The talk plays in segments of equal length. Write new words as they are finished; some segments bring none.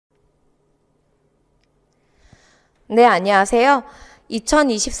네, 안녕하세요.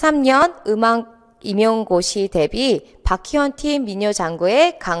 2023년 음악임용고시 대비 박희원 팀 민요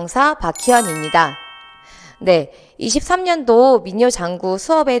장구의 강사 박희원입니다. 네, 23년도 민요 장구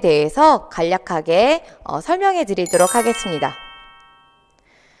수업에 대해서 간략하게 설명해 드리도록 하겠습니다.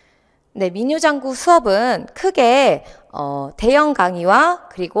 네, 민요 장구 수업은 크게 대형 강의와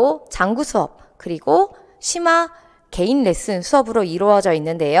그리고 장구 수업, 그리고 심화 개인 레슨 수업으로 이루어져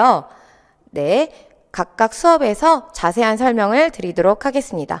있는데요. 네, 각각 수업에서 자세한 설명을 드리도록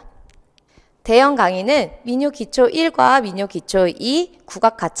하겠습니다. 대형 강의는 민요 기초 1과 민요 기초 2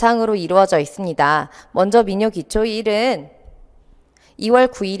 국악 가창으로 이루어져 있습니다. 먼저 민요 기초 1은 2월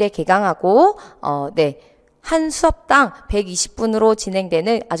 9일에 개강하고 한 수업당 120분으로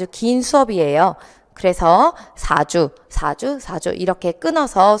진행되는 아주 긴 수업이에요. 그래서 4주 이렇게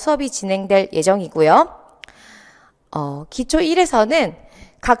끊어서 수업이 진행될 예정이고요. 기초 1에서는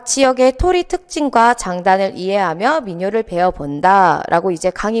각 지역의 토리 특징과 장단을 이해하며 민요를 배워본다 라고 이제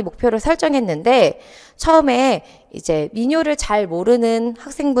강의 목표를 설정했는데, 처음에 이제 민요를 잘 모르는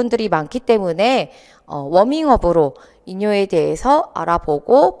학생분들이 많기 때문에 워밍업으로 민요에 대해서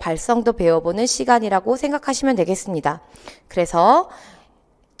알아보고 발성도 배워보는 시간이라고 생각하시면 되겠습니다. 그래서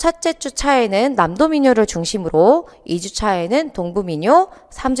첫째 주 차에는 남도 민요를 중심으로, 2주 차에는 동부 민요,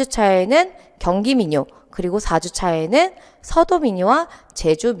 3주 차에는 경기 민요, 그리고 4주 차에는 서도 민요와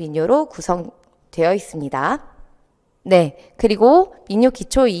제주 민요로 구성되어 있습니다. 네, 그리고 민요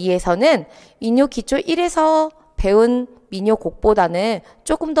기초 2에서는 민요 기초 1에서 배운 민요 곡보다는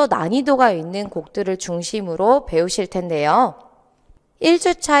조금 더 난이도가 있는 곡들을 중심으로 배우실 텐데요.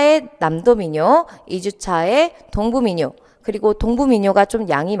 1주차에 남도 민요, 2주차에 동부 민요, 그리고 동부 민요가 좀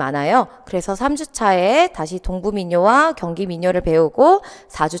양이 많아요. 그래서 3주차에 다시 동부 민요와 경기 민요를 배우고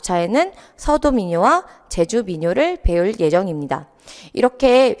 4주차에는 서도 민요와 제주 민요를 배울 예정입니다.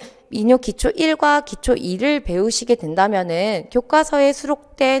 이렇게 민요 기초 1과 기초 2를 배우시게 된다면은 교과서에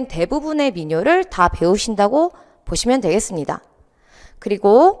수록된 대부분의 민요를 다 배우신다고 보시면 되겠습니다.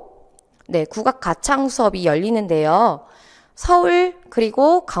 그리고 국악 가창 수업이 열리는데요. 서울,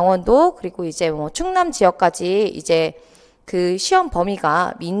 그리고 강원도, 그리고 이제 충남 지역까지 이제 그 시험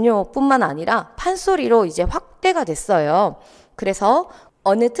범위가 민요뿐만 아니라 판소리로 이제 확대가 됐어요. 그래서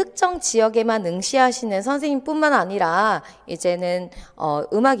어느 특정 지역에만 응시하시는 선생님뿐만 아니라 이제는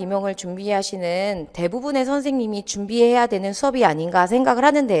음악 임용을 준비하시는 대부분의 선생님이 준비해야 되는 수업이 아닌가 생각을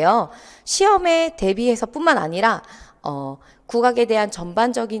하는데요. 시험에 대비해서 뿐만 아니라 국악에 대한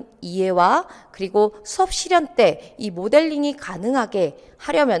전반적인 이해와 그리고 수업 실현 때 이 모델링이 가능하게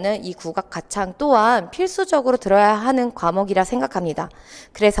하려면은 이 국악 가창 또한 필수적으로 들어야 하는 과목이라 생각합니다.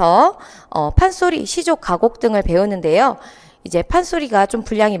 그래서 판소리, 시조, 가곡 등을 배우는데요. 이제 판소리가 좀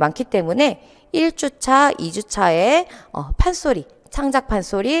분량이 많기 때문에 1주차, 2주차에 판소리, 창작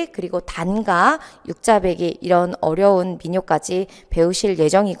판소리, 그리고 단가, 육자배기 이런 어려운 민요까지 배우실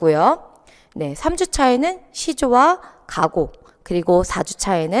예정이고요. 네, 3주차에는 시조와 가곡, 그리고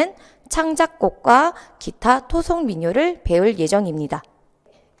 4주차에는 창작곡과 기타 토속 민요를 배울 예정입니다.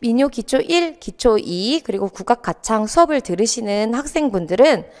 민요 기초 1, 기초 2, 그리고 국악 가창 수업을 들으시는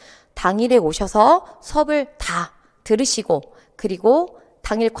학생분들은 당일에 오셔서 수업을 다 들으시고, 그리고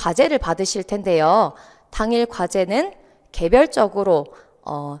당일 과제를 받으실 텐데요. 당일 과제는 개별적으로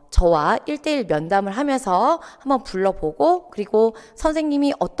저와 1대1 면담을 하면서 한번 불러보고, 그리고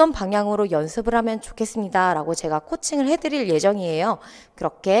선생님이 어떤 방향으로 연습을 하면 좋겠습니다 라고 제가 코칭을 해드릴 예정이에요.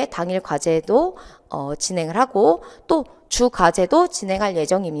 그렇게 당일 과제도 진행을 하고 또 주 과제도 진행할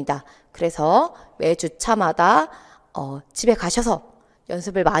예정입니다. 그래서 매주차마다 집에 가셔서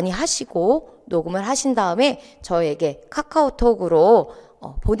연습을 많이 하시고 녹음을 하신 다음에 저에게 카카오톡으로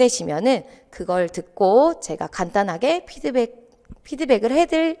보내시면은 그걸 듣고 제가 간단하게 피드백을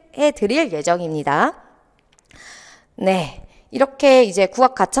해드릴 예정입니다. 네, 이렇게 이제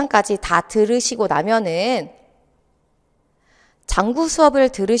국악 가창까지 다 들으시고 나면은 장구 수업을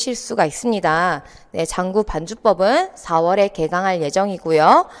들으실 수가 있습니다. 네, 장구 반주법은 4월에 개강할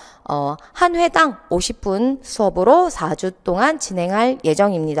예정이고요. 한 회당 50분 수업으로 4주 동안 진행할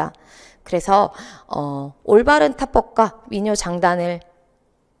예정입니다. 그래서 올바른 타법과 민요 장단의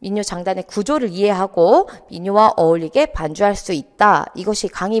구조를 이해하고 민요와 어울리게 반주할 수 있다. 이것이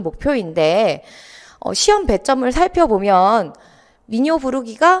강의 목표인데, 시험 배점을 살펴보면 민요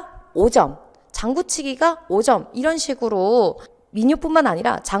부르기가 5점, 장구 치기가 5점 이런 식으로 민요뿐만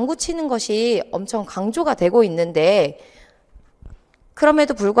아니라 장구 치는 것이 엄청 강조가 되고 있는데,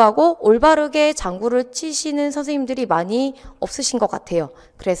 그럼에도 불구하고 올바르게 장구를 치시는 선생님들이 많이 없으신 것 같아요.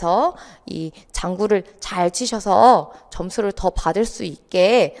 그래서 이 장구를 잘 치셔서 점수를 더 받을 수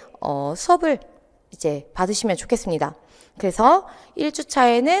있게 수업을 이제 받으시면 좋겠습니다. 그래서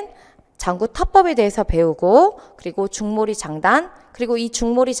 1주차에는 장구 타법에 대해서 배우고, 그리고 중몰이 장단, 그리고 이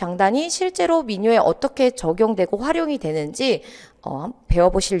중몰이 장단이 실제로 민요에 어떻게 적용되고 활용이 되는지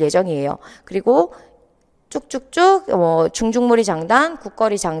배워보실 예정이에요. 그리고 쭉쭉쭉 중중몰이 장단,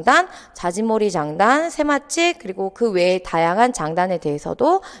 국거리 장단, 자진몰이 장단, 세마치, 그리고 그 외의 다양한 장단에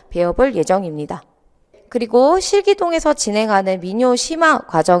대해서도 배워볼 예정입니다. 그리고 실기동에서 진행하는 민요 심화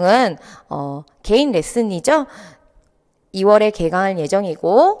과정은 개인 레슨이죠. 2월에 개강할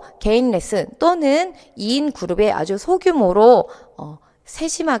예정이고, 개인 레슨 또는 2인 그룹에 아주 소규모로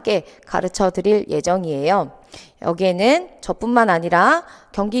세심하게 가르쳐 드릴 예정이에요. 여기에는 저뿐만 아니라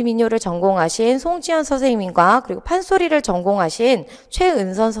경기민요를 전공하신 송지연 선생님과 그리고 판소리를 전공하신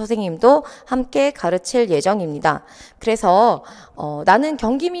최은선 선생님도 함께 가르칠 예정입니다. 그래서 나는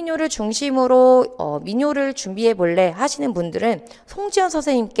경기민요를 중심으로 민요를 준비해 볼래 하시는 분들은 송지연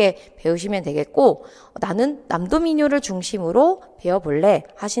선생님께 배우시면 되겠고, 나는 남도민요를 중심으로 배워볼래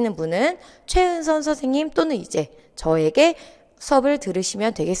하시는 분은 최은선 선생님 또는 이제 저에게 수업을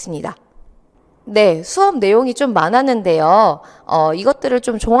들으시면 되겠습니다. 네, 수업 내용이 좀 많았는데요. 이것들을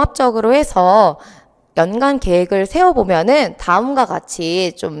좀 종합적으로 해서 연간 계획을 세워보면은 다음과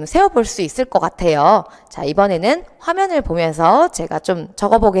같이 좀 세워볼 수 있을 것 같아요. 자, 이번에는 화면을 보면서 제가 좀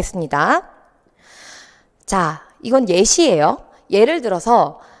적어보겠습니다. 자, 이건 예시예요. 예를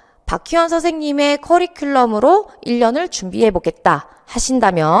들어서 박희원 선생님의 커리큘럼으로 1년을 준비해보겠다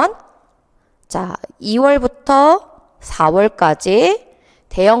하신다면, 자, 2월부터 4월까지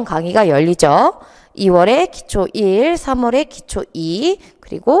대형 강의가 열리죠. 2월에 기초 1, 3월에 기초 2,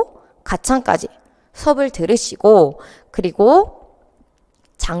 그리고 가창까지 수업을 들으시고, 그리고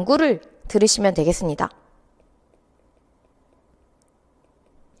장구를 들으시면 되겠습니다.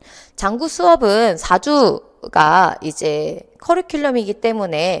 장구 수업은 4주가 이제 커리큘럼이기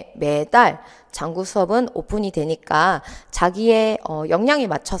때문에 매달 장구 수업은 오픈이 되니까 자기의 역량에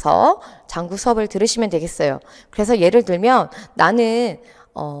맞춰서 장구 수업을 들으시면 되겠어요. 그래서 예를 들면 나는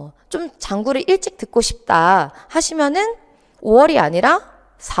좀 장구를 일찍 듣고 싶다 하시면은 5월이 아니라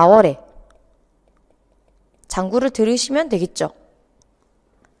 4월에 장구를 들으시면 되겠죠.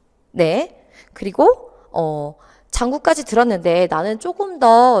 네. 그리고 장구까지 들었는데 나는 조금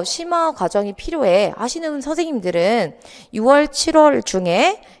더 심화 과정이 필요해 하시는 선생님들은 6월, 7월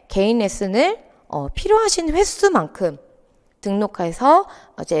중에 개인 레슨을 필요하신 횟수만큼 등록해서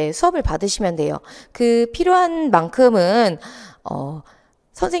이제 수업을 받으시면 돼요. 그 필요한 만큼은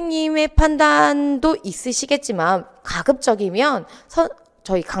선생님의 판단도 있으시겠지만 가급적이면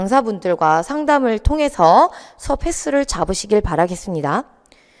저희 강사분들과 상담을 통해서 수업 횟수를 잡으시길 바라겠습니다.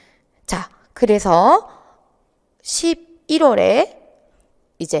 자, 그래서 11월에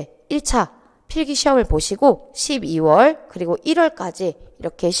이제 1차 필기 시험을 보시고 12월 그리고 1월까지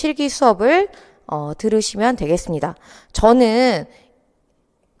이렇게 실기 수업을 들으시면 되겠습니다. 저는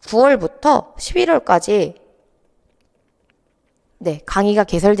 9월부터 11월까지 강의가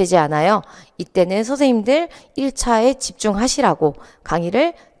개설되지 않아요. 이때는 선생님들 1차에 집중하시라고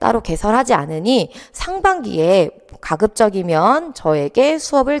강의를 따로 개설하지 않으니 상반기에 가급적이면 저에게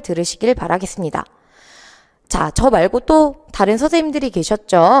수업을 들으시길 바라겠습니다. 자, 저 말고 또 다른 선생님들이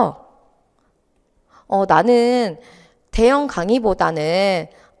계셨죠? 나는 대형 강의보다는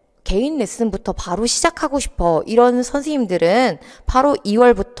개인 레슨부터 바로 시작하고 싶어. 이런 선생님들은 바로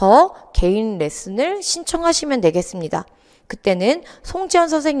 2월부터 개인 레슨을 신청하시면 되겠습니다. 그때는 송지연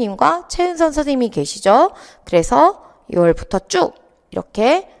선생님과 최은선 선생님이 계시죠. 그래서 2월부터 쭉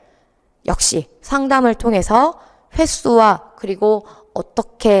이렇게 역시 상담을 통해서 횟수와 그리고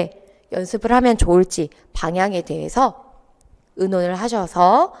어떻게 연습을 하면 좋을지 방향에 대해서 의논을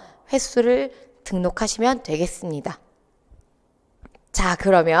하셔서 횟수를 등록하시면 되겠습니다. 자,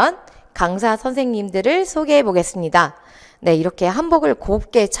 그러면 강사 선생님들을 소개해 보겠습니다. 네, 이렇게 한복을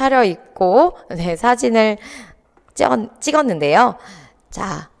곱게 차려입고 사진을 찍었는데요.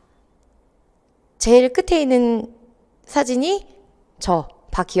 자, 제일 끝에 있는 사진이 저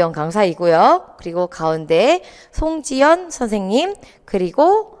박희원 강사이고요. 그리고 가운데 송지연 선생님,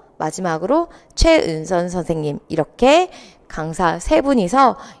 그리고 마지막으로 최은선 선생님, 이렇게 강사 세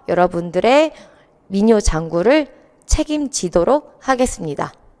분이서 여러분들의 민요 장구를 책임지도록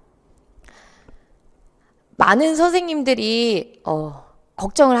하겠습니다. 많은 선생님들이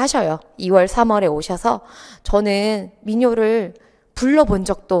걱정을 하셔요. 2월, 3월에 오셔서 저는 민요를 불러본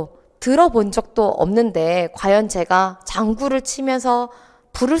적도 들어본 적도 없는데 과연 제가 장구를 치면서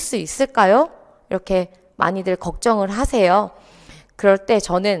부를 수 있을까요? 이렇게 많이들 걱정을 하세요. 그럴 때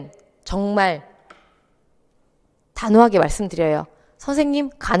저는 정말 단호하게 말씀드려요. 선생님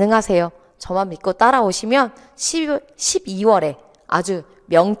가능하세요. 저만 믿고 따라오시면 12월에 아주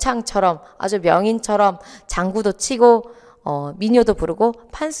명창처럼, 아주 명인처럼 장구도 치고 민요도 부르고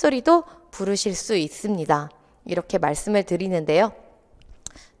판소리도 부르실 수 있습니다. 이렇게 말씀을 드리는데요.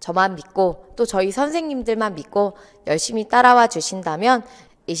 저만 믿고 또 저희 선생님들만 믿고 열심히 따라와 주신다면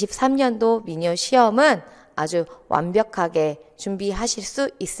 23년도 민요 시험은 아주 완벽하게 준비하실 수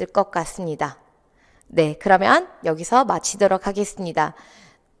있을 것 같습니다. 네, 그러면 여기서 마치도록 하겠습니다.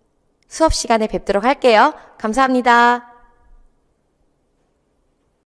 수업 시간에 뵙도록 할게요. 감사합니다.